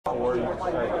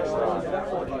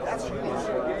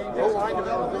O-line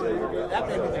development, that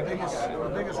may be the biggest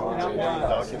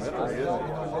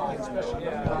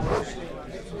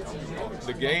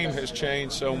The game has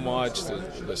changed so much,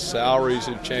 the salaries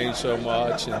have changed so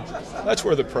much, and that's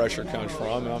where the pressure comes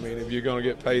from. I mean, if you're going to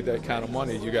get paid that kind of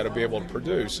money, you got to be able to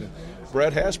produce. And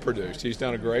Brett has produced. He's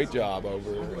done a great job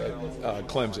over at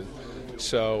Clemson.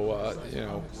 So,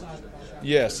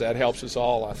 yes, that helps us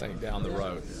all, I think, down the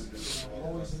road.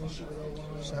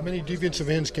 So how many defensive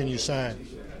ends can you sign?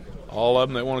 All of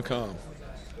them that want to come.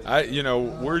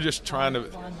 We're just trying to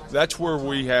 – that's where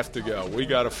we have to go. We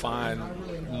got to find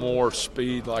more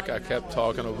speed like I kept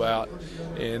talking about,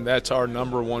 and that's our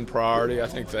number one priority. I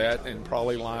think that and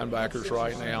probably linebackers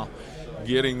right now,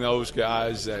 getting those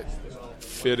guys that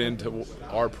fit into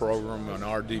our program and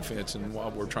our defense and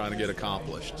what we're trying to get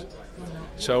accomplished.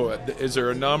 So is there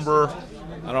a number?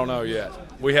 I don't know yet.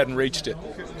 We hadn't reached it.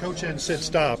 Coach hadn't said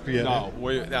stop yet. No.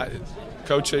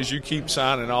 Coach says you keep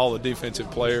signing all the defensive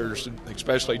players,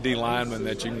 especially D linemen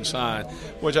that you can sign,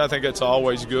 which I think it's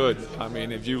always good. I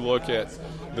mean, if you look at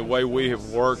the way we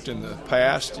have worked in the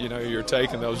past, you're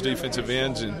taking those defensive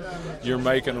ends and you're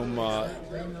making them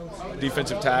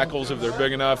defensive tackles if they're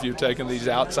big enough. You're taking these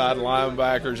outside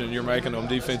linebackers and you're making them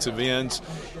defensive ends,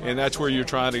 and that's where you're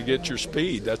trying to get your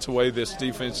speed. That's the way this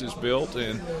defense is built,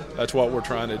 and that's what we're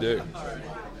trying to do.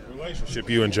 Relationship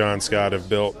you and John Scott have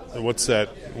built, what's that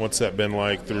been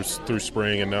like through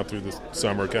spring and now through the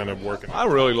summer, kind of working? I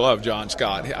really love John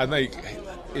Scott. I think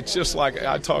it's just like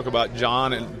I talk about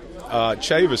John and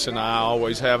Chavis and I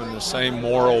always having the same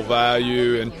moral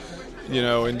value, and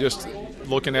and just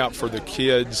looking out for the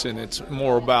kids, and it's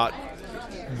more about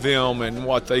them and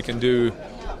what they can do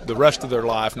the rest of their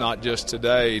life, not just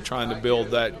today, trying to build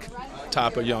that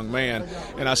type of young man.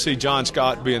 And I see John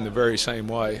Scott being the very same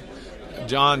way.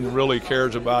 John really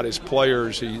cares about his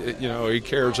players. He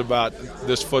cares about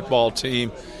this football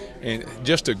team, and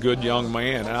just a good young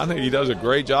man. And I think he does a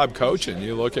great job coaching.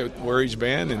 You look at where he's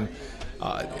been, and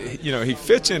he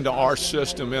fits into our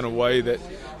system in a way that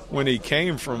when he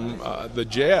came from the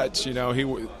Jets,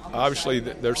 obviously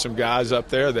there's some guys up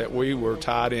there that we were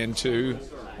tied into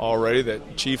already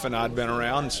that Chief and I'd been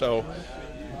around. So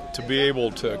to be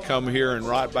able to come here and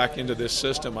right back into this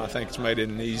system, I think it's made it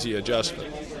an easy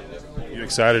adjustment. You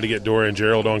excited to get Dorian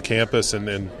Gerald on campus and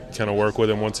then kind of work with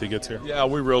him once he gets here? Yeah,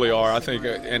 we really are. I think,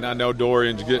 and I know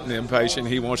Dorian's getting impatient.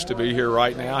 He wants to be here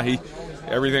right now.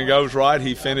 Everything goes right.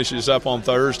 He finishes up on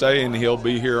Thursday, and he'll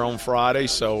be here on Friday.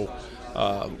 So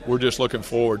we're just looking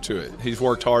forward to it. He's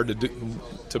worked hard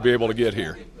to be able to get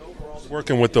here.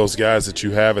 Working with those guys that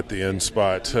you have at the end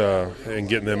spot and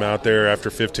getting them out there after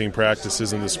 15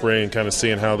 practices in the spring, kind of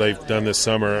seeing how they've done this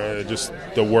summer, just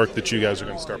the work that you guys are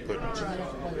going to start putting.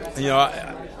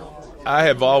 I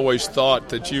have always thought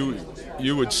that you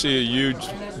would see a huge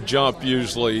jump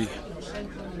usually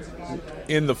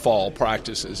in the fall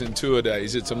practices in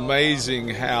two-a-days. It's amazing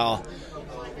how,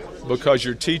 because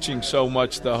you're teaching so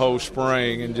much the whole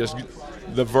spring and just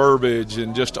the verbiage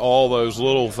and just all those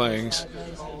little things.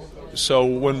 So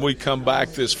when we come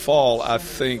back this fall, I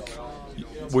think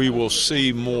we will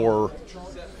see more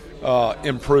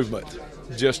improvement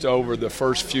just over the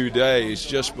first few days,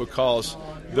 just because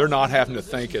they're not having to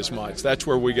think as much. That's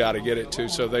where we got to get it to,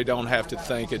 so they don't have to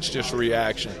think. It's just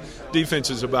reaction. Defense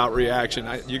is about reaction.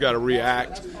 You got to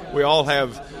react. We all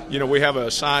have, we have an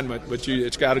assignment, but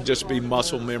it's got to just be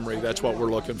muscle memory. That's what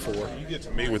we're looking for. You get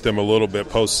to meet with them a little bit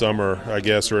post-summer, I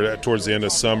guess, or towards the end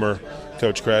of summer.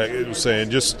 Coach Craddock was saying,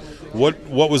 just what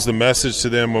was the message to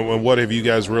them, and what have you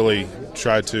guys really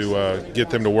tried to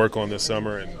get them to work on this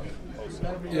summer?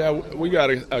 Yeah, we got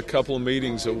a couple of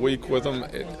meetings a week with them.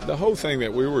 The whole thing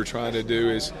that we were trying to do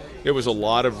is it was a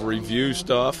lot of review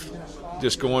stuff,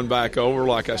 just going back over,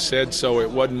 like I said, so it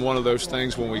wasn't one of those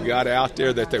things when we got out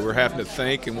there that they were having to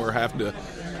think and we're having to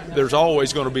 – there's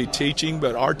always going to be teaching,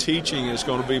 but our teaching is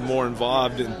going to be more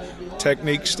involved in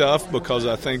technique stuff, because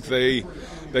I think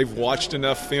they've watched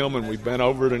enough film and we've been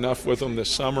over it enough with them this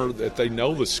summer that they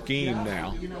know the scheme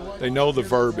now. They know the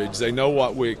verbiage. They know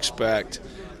what we expect.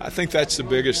 I think that's the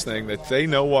biggest thing, that they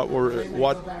know what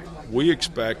we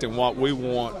expect and what we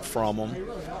want from them.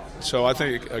 So I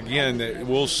think, again, that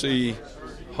we'll see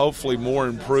hopefully more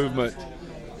improvement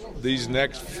these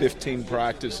next 15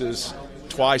 practices,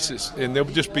 and they'll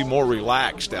just be more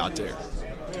relaxed out there.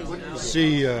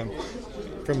 See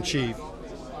from Chief,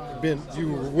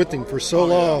 you were with him for so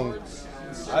long.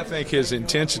 I think his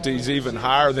intensity is even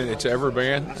higher than it's ever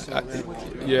been.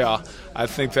 I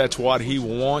think that's what he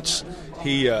wants.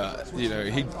 He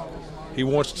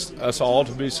wants us all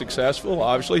to be successful.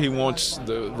 Obviously, he wants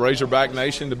the Razorback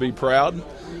Nation to be proud.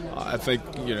 I think,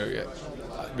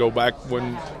 go back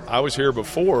when I was here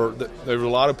before, there were a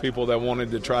lot of people that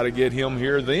wanted to try to get him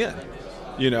here then.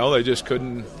 They just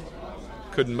couldn't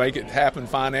make it happen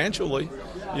financially,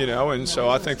 and so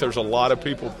I think there's a lot of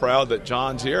people proud that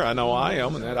John's here. I know I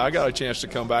am, and that I got a chance to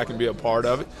come back and be a part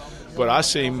of it. But I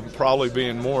see him probably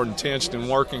being more intense and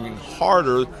working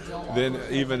harder than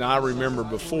even I remember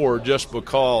before, just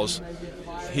because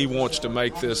he wants to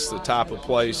make this the type of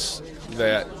place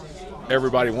that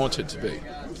everybody wants it to be.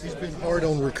 He's been hard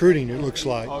on recruiting, it looks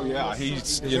like. Oh, yeah.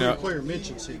 He's, every player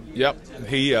mentions him. Yep.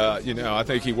 He, I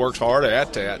think he works hard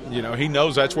at that. He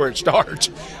knows that's where it starts.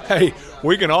 Hey,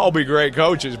 we can all be great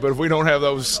coaches, but if we don't have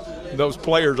those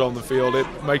players on the field,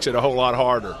 it makes it a whole lot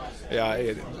harder.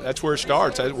 Yeah, that's where it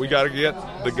starts. We got to get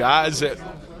the guys that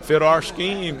fit our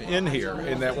scheme in here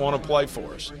and that want to play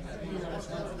for us.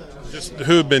 Just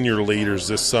who have been your leaders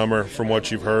this summer from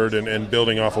what you've heard and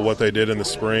building off of what they did in the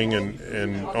spring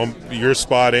and on your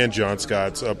spot and John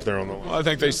Scott's up there on the line? I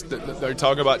think they're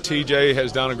talking about TJ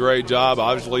has done a great job.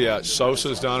 Obviously,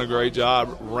 Sosa's done a great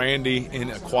job. Randy, in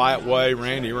a quiet way,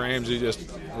 Randy Ramsey just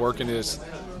working his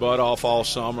butt off all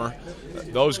summer.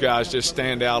 Those guys just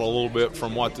stand out a little bit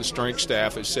from what the strength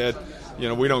staff has said.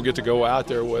 We don't get to go out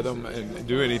there with them and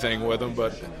do anything with them,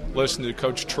 but listen to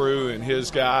Coach True and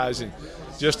his guys and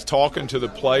just talking to the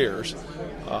players.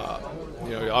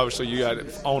 Obviously you got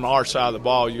on our side of the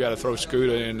ball, you got to throw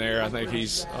Scooter in there. I think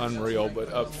he's unreal,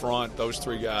 but up front, those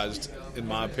three guys, in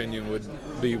my opinion, would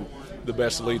be the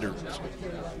best leaders.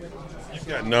 You've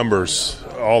got numbers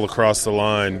all across the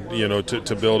line,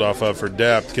 to build off of for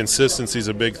depth. Consistency is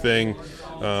a big thing,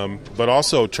 but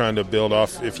also trying to build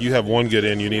off. If you have one good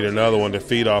end, you need another one to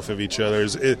feed off of each other.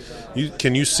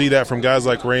 Can you see that from guys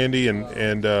like Randy and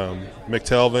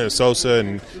McTelvin, Sosa,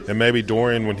 and maybe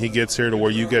Dorian when he gets here, to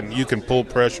where you can pull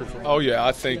pressure from? Oh yeah,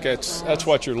 I think that's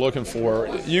what you're looking for.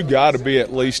 You got to be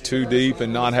at least 2 deep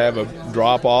and not have a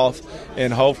drop off,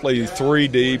 and hopefully 3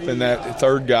 deep, and that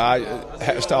third guy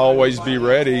has to always be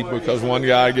ready because one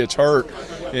guy gets hurt,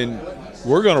 and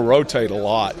we're going to rotate a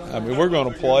lot. I mean, we're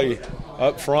going to play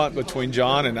up front between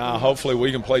John and I. Hopefully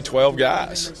we can play 12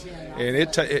 guys, and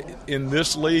in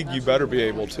this league you better be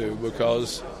able to,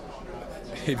 because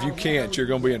if you can't, you're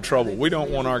going to be in trouble. We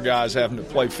don't want our guys having to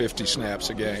play 50 snaps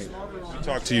a game. I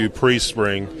talked to you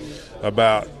pre-spring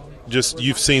about just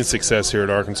you've seen success here at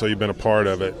Arkansas. You've been a part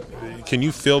of it. Can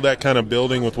you feel that kind of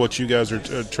building with what you guys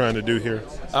are trying to do here?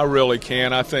 I really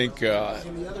can. I think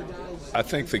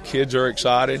the kids are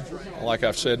excited. Like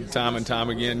I've said time and time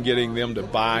again, getting them to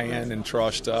buy in and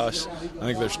trust us. I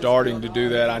think they're starting to do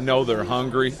that. I know they're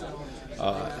hungry.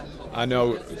 I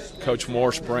know Coach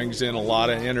Morse brings in a lot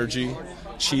of energy.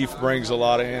 Chief brings a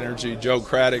lot of energy. Joe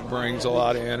Craddock brings a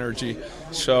lot of energy.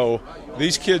 So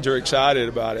these kids are excited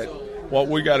about it. What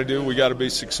we got to do, we got to be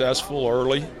successful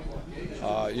early,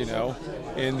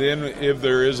 and then if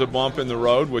there is a bump in the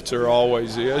road, which there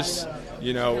always is,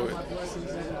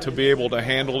 to be able to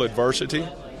handle adversity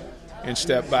and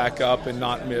step back up and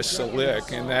not miss a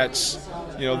lick. And that's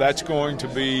going to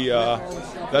be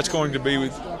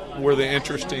where the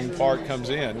interesting part comes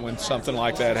in when something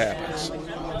like that happens.